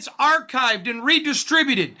 and then it's archived and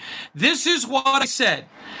redistributed. This is what I said.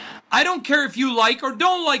 I don't care if you like or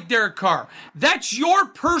don't like Derek Carr. That's your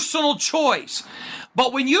personal choice.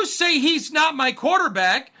 But when you say he's not my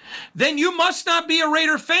quarterback, then you must not be a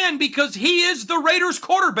Raider fan, because he is the Raiders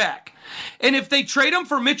quarterback. And if they trade him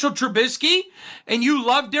for Mitchell Trubisky and you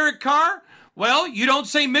love Derek Carr, well, you don't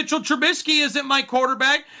say Mitchell Trubisky isn't my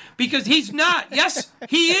quarterback, because he's not. Yes,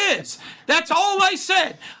 he is. That's all I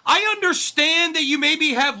said. I understand that you maybe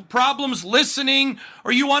have problems listening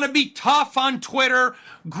or you want to be tough on Twitter.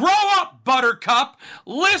 Grow up, Buttercup.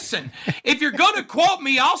 Listen, if you're going to quote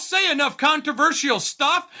me, I'll say enough controversial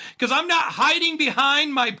stuff, because I'm not hiding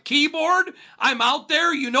behind my keyboard. I'm out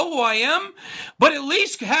there. You know who I am. But at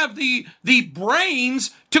least have the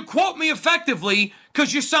brains to quote me effectively,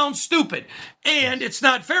 because you sound stupid. And it's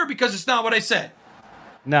not fair, because it's not what I said.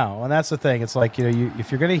 No, and that's the thing. It's like,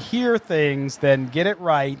 if you're going to hear things, then get it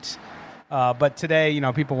right. But today,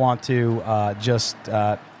 people want to just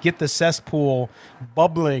get the cesspool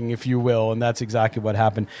bubbling, if you will, and that's exactly what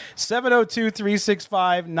happened.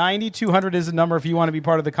 702-365-9200 is the number if you want to be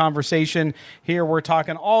part of the conversation. Here we're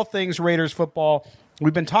talking all things Raiders football.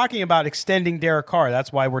 We've been talking about extending Derek Carr.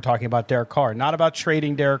 That's why we're talking about Derek Carr. Not about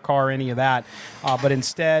trading Derek Carr or any of that, but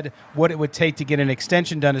instead what it would take to get an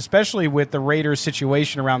extension done, especially with the Raiders'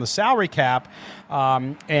 situation around the salary cap,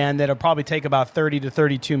 and that it'll probably take about $30 to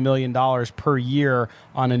 $32 million per year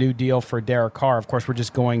on a new deal for Derek Carr. Of course, we're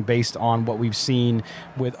just going based on what we've seen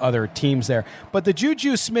with other teams there. But the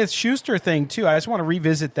Juju Smith-Schuster thing, too, I just want to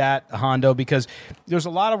revisit that, Hondo, because there's a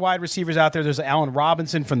lot of wide receivers out there. There's Allen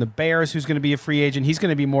Robinson from the Bears who's going to be a free agent. He's going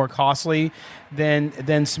to be more costly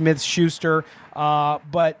than Smith-Schuster.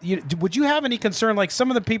 But would you have any concern? Like some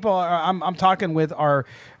of the people I'm talking with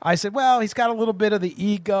I said, well, he's got a little bit of the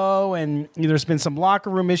ego, and there's been some locker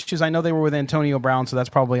room issues. I know they were with Antonio Brown, so that's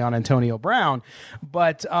probably on Antonio Brown.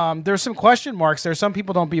 But there's some question marks there. Some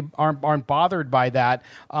people aren't bothered by that.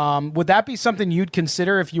 Would that be something you'd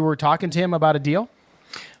consider if you were talking to him about a deal?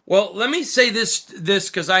 Well, let me say this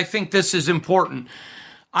because I think this is important.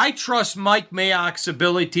 I trust Mike Mayock's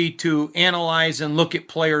ability to analyze and look at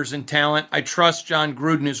players and talent. I trust John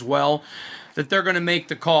Gruden as well, that they're going to make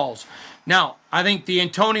the calls. Now, I think the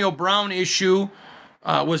Antonio Brown issue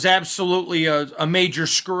was absolutely a major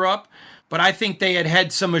screw-up, but I think they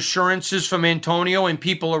had some assurances from Antonio and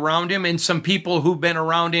people around him, and some people who've been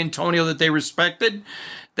around Antonio that they respected,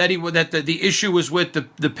 that the issue was with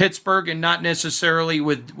the Pittsburgh and not necessarily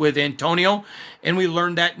with Antonio, and we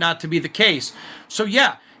learned that not to be the case. So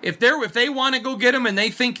yeah, if they want to go get him and they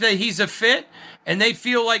think that he's a fit and they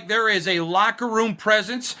feel like there is a locker room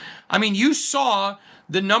presence, I mean, you saw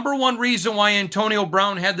the number one reason why Antonio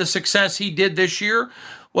Brown had the success he did this year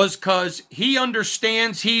was because he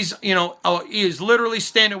understands he is literally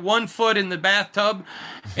standing 1 foot in the bathtub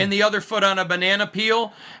and the other foot on a banana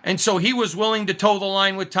peel. And so he was willing to toe the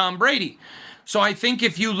line with Tom Brady. So I think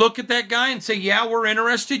if you look at that guy and say, yeah, we're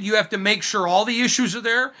interested, you have to make sure all the issues are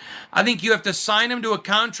there. I think you have to sign him to a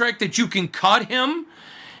contract that you can cut him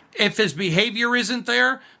if his behavior isn't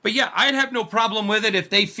there. But yeah, I'd have no problem with it if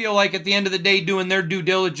they feel like at the end of the day doing their due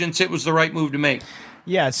diligence, it was the right move to make.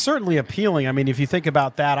 Yeah, it's certainly appealing. I mean, if you think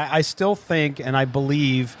about that, I still think and I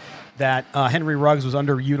believe that Henry Ruggs was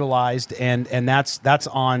underutilized, and that's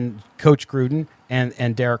on Coach Gruden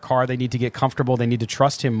and Derek Carr. They need to get comfortable. They need to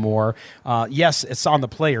trust him more. Yes, it's on the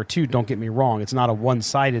player, too. Don't get me wrong. It's not a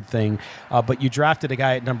one-sided thing. But you drafted a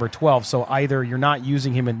guy at number 12, so either you're not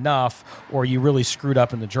using him enough or you really screwed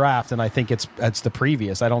up in the draft, and I think it's the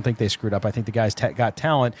previous. I don't think they screwed up. I think the guy's got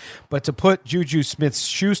talent. But to put Juju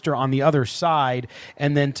Smith-Schuster on the other side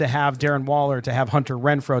and then to have Darren Waller, to have Hunter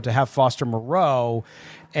Renfrow, to have Foster Moreau,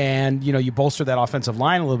 and you bolster that offensive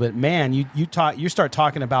line a little bit, man, you start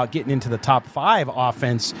talking about getting into the top 5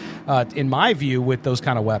 offense, in my view, with those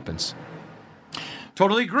kind of weapons.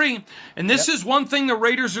 Totally agree. And this is one thing the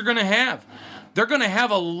Raiders are going to have. They're going to have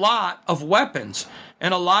a lot of weapons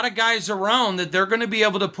and a lot of guys around that they're going to be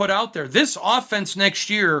able to put out there. This offense next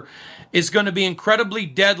year is going to be incredibly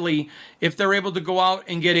deadly if they're able to go out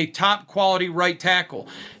and get a top quality right tackle.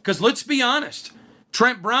 Because let's be honest,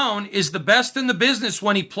 Trent Brown is the best in the business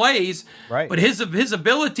when he plays, right, but his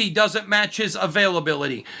ability doesn't match his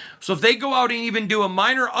availability. So if they go out and even do a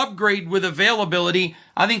minor upgrade with availability,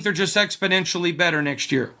 I think they're just exponentially better next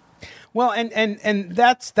year. Well, and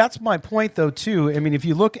that's my point, though, too. I mean, if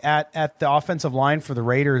you look at the offensive line for the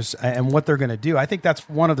Raiders and what they're going to do, I think that's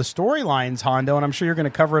one of the storylines, Hondo, and I'm sure you're going to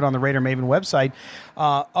cover it on the Raider Maven website,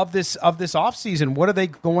 of this offseason. What are they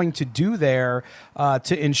going to do there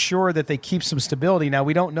to ensure that they keep some stability? Now,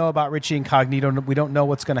 we don't know about Richie Incognito. We don't know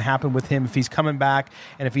what's going to happen with him if he's coming back,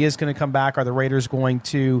 and if he is going to come back, are the Raiders going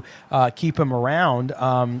to keep him around?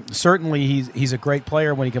 Certainly, he's a great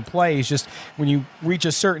player when he can play. He's just, when you reach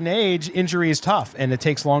a certain age, injury is tough, and it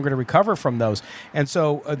takes longer to recover from those. And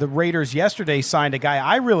so the Raiders yesterday signed a guy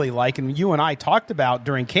I really like, and you and I talked about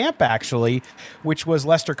during camp, actually, which was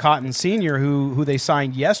Lester Cotton Sr., who they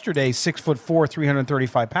signed yesterday, 6'4",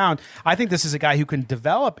 335 pounds. I think this is a guy who can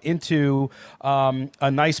develop into a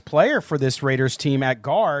nice player for this Raiders team at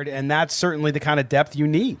guard, and that's certainly the kind of depth you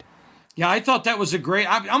need. Yeah, I thought that was a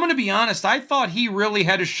great... I'm going to be honest. I thought he really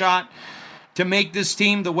had a shot to make this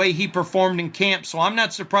team the way he performed in camp. So I'm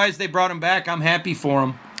not surprised they brought him back. I'm happy for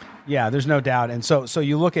him. Yeah, there's no doubt. And so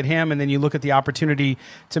you look at him, and then you look at the opportunity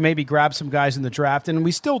to maybe grab some guys in the draft, and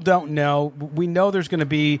we still don't know. We know there's going to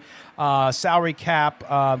be salary cap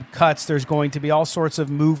cuts. There's going to be all sorts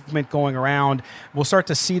of movement going around. We'll start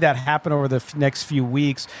to see that happen over the next few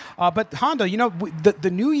weeks. But Hondo,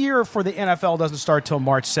 the new year for the NFL doesn't start till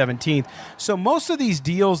March 17th. So most of these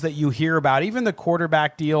deals that you hear about, even the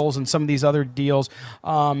quarterback deals and some of these other deals,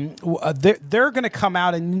 they're going to come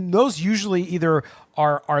out, and those usually either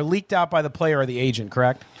are leaked out by the player or the agent,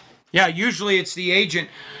 correct? Yeah, usually it's the agent,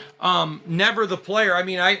 never the player. I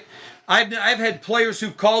mean, I've had players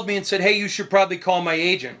who've called me and said, "Hey, you should probably call my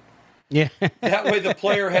agent." Yeah, that way the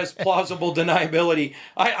player has plausible deniability.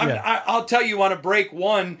 I'll tell you on a break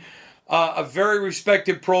one, a very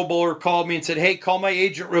respected Pro Bowler called me and said, "Hey, call my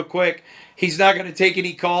agent real quick. He's not going to take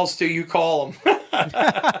any calls till you call him."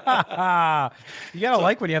 You gotta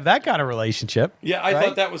like when you have that kind of relationship. Yeah, I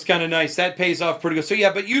thought that was kind of nice. That pays off pretty good. So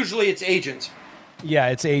yeah, but usually it's agents. Yeah,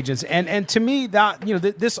 it's agents. And to me, that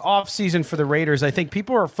this offseason for the Raiders, I think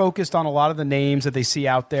people are focused on a lot of the names that they see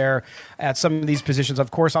out there at some of these positions.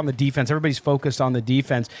 Of course, on the defense, everybody's focused on the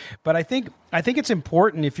defense. But I think it's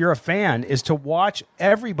important, if you're a fan, is to watch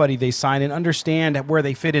everybody they sign and understand where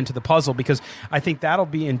they fit into the puzzle, because I think that'll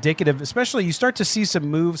be indicative, especially you start to see some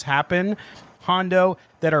moves happen, Hondo,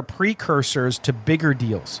 that are precursors to bigger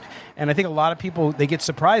deals. And I think a lot of people, they get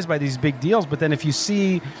surprised by these big deals, but then if you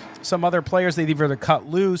see some other players they've either cut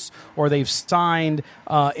loose or they've signed,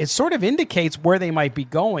 it sort of indicates where they might be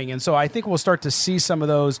going. And so I think we'll start to see some of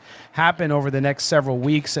those happen over the next several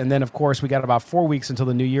weeks. And then, of course, we got about 4 weeks until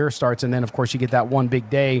the new year starts. And then, of course, you get that one big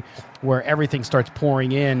day where everything starts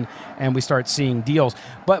pouring in and we start seeing deals.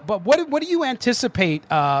 But what do you anticipate?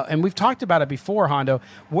 And we've talked about it before, Hondo.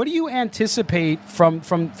 What do you anticipate from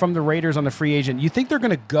the Raiders on the free agent? You think they're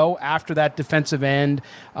going to go after that defensive end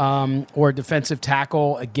or defensive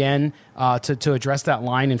tackle again to address that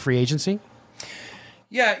line in free agency?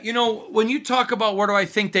 Yeah, when you talk about where do I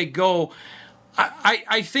think they go,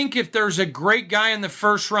 I think if there's a great guy in the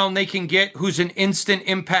first round they can get who's an instant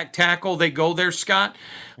impact tackle, they go there, Scott.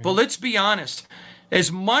 Mm-hmm. But let's be honest.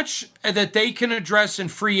 as much that they can address in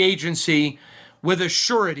free agency with a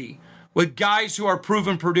surety, with guys who are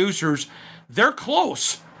proven producers, they're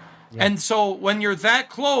close. Yeah. And so when you're that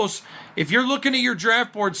close, if you're looking at your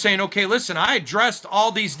draft board saying, okay, listen, I addressed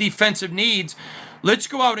all these defensive needs, let's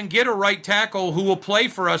go out and get a right tackle who will play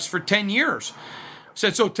for us for 10 years.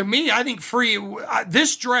 So to me, I think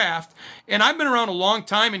this draft, and I've been around a long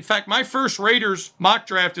time. In fact, my first Raiders mock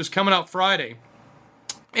draft is coming out Friday.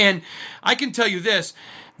 And I can tell you this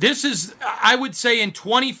is, I would say, in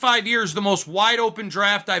 25 years, the most wide open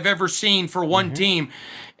draft I've ever seen for one team.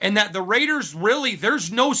 And that the Raiders really,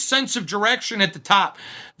 there's no sense of direction at the top.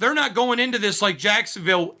 They're not going into this like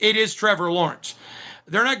Jacksonville, it is Trevor Lawrence.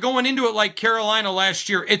 They're not going into it like Carolina last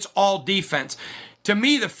year, it's all defense. To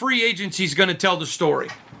me, the free agency is going to tell the story.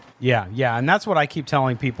 Yeah, and that's what I keep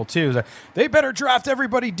telling people too. That they better draft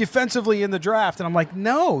everybody defensively in the draft, and I'm like,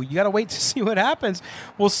 no, you got to wait to see what happens.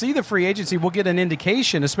 We'll see the free agency. We'll get an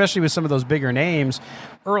indication, especially with some of those bigger names,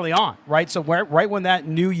 early on, right? So right when that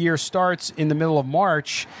new year starts in the middle of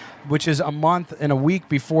March, which is a month and a week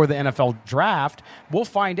before the NFL draft, we'll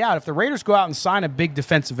find out if the Raiders go out and sign a big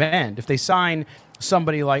defensive end. If they sign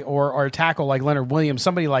somebody like or a tackle like Leonard Williams,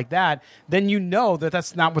 somebody like that, then you know that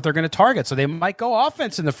that's not what they're going to target. So they might go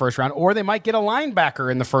offense in the first round, or they might get a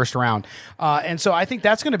linebacker in the first round. And so I think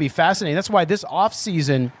that's going to be fascinating. That's why this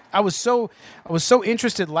offseason, I was so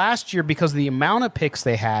interested last year because of the amount of picks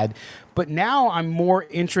they had. But now I'm more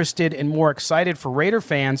interested and more excited for Raider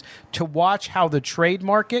fans to watch how the trade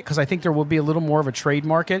market, because I think there will be a little more of a trade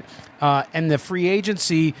market, and the free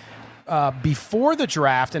agency before the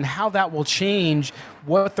draft, and how that will change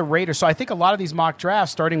what the Raiders. So I think a lot of these mock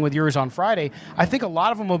drafts, starting with yours on Friday, I think a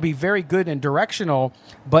lot of them will be very good and directional,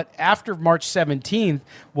 but after March 17th,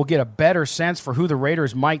 we'll get a better sense for who the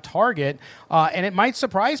Raiders might target, and it might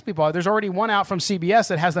surprise people. There's already one out from CBS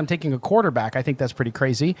that has them taking a quarterback. I think that's pretty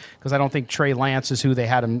crazy, because I don't think Trey Lance is who they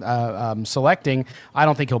had him selecting. I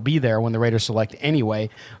don't think he'll be there when the Raiders select anyway.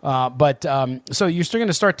 So you're still going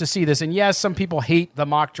to start to see this, and yes, some people hate the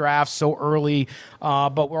mock drafts so early,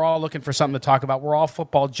 but we're all looking for something to talk about. We're all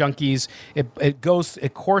football junkies.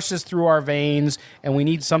 It courses through our veins, and we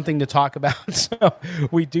need something to talk about, so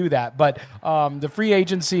we do that. But the free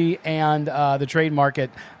agency and the trade market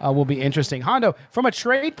will be interesting. Hondo, from a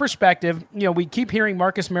trade perspective, we keep hearing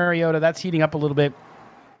Marcus Mariota. That's heating up a little bit.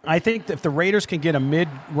 I think that if the Raiders can get a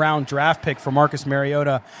mid-round draft pick for Marcus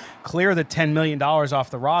Mariota, clear the $10 million off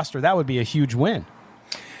the roster, that would be a huge win.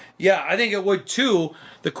 Yeah, I think it would too.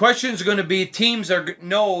 The question is going to be, teams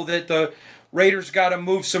know that the Raiders got to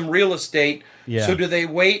move some real estate. Yeah. So do they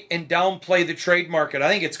wait and downplay the trade market? I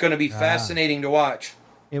think it's going to be fascinating to watch.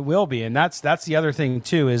 It will be, and that's the other thing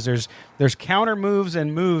too, is there's counter moves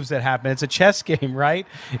and moves that happen. It's a chess game, right,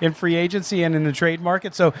 in free agency and in the trade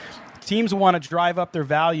market. So teams want to drive up their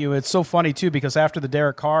value. It's so funny too, because after the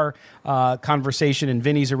Derek Carr conversation and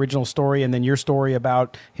Vinny's original story, and then your story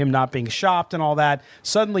about him not being shopped and all that,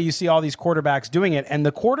 suddenly you see all these quarterbacks doing it, and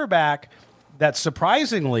the quarterback that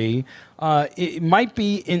surprisingly it might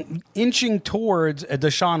be inching towards a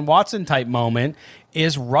Deshaun Watson type moment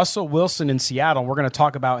is Russell Wilson in Seattle. We're going to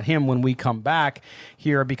talk about him when we come back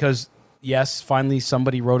here, because yes, finally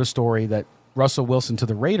somebody wrote a story that Russell Wilson to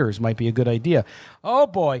the Raiders might be a good idea. Oh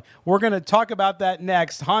boy, we're going to talk about that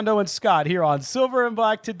next. Hondo and Scott here on Silver and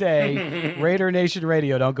Black Today, Raider Nation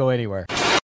Radio. Don't go anywhere.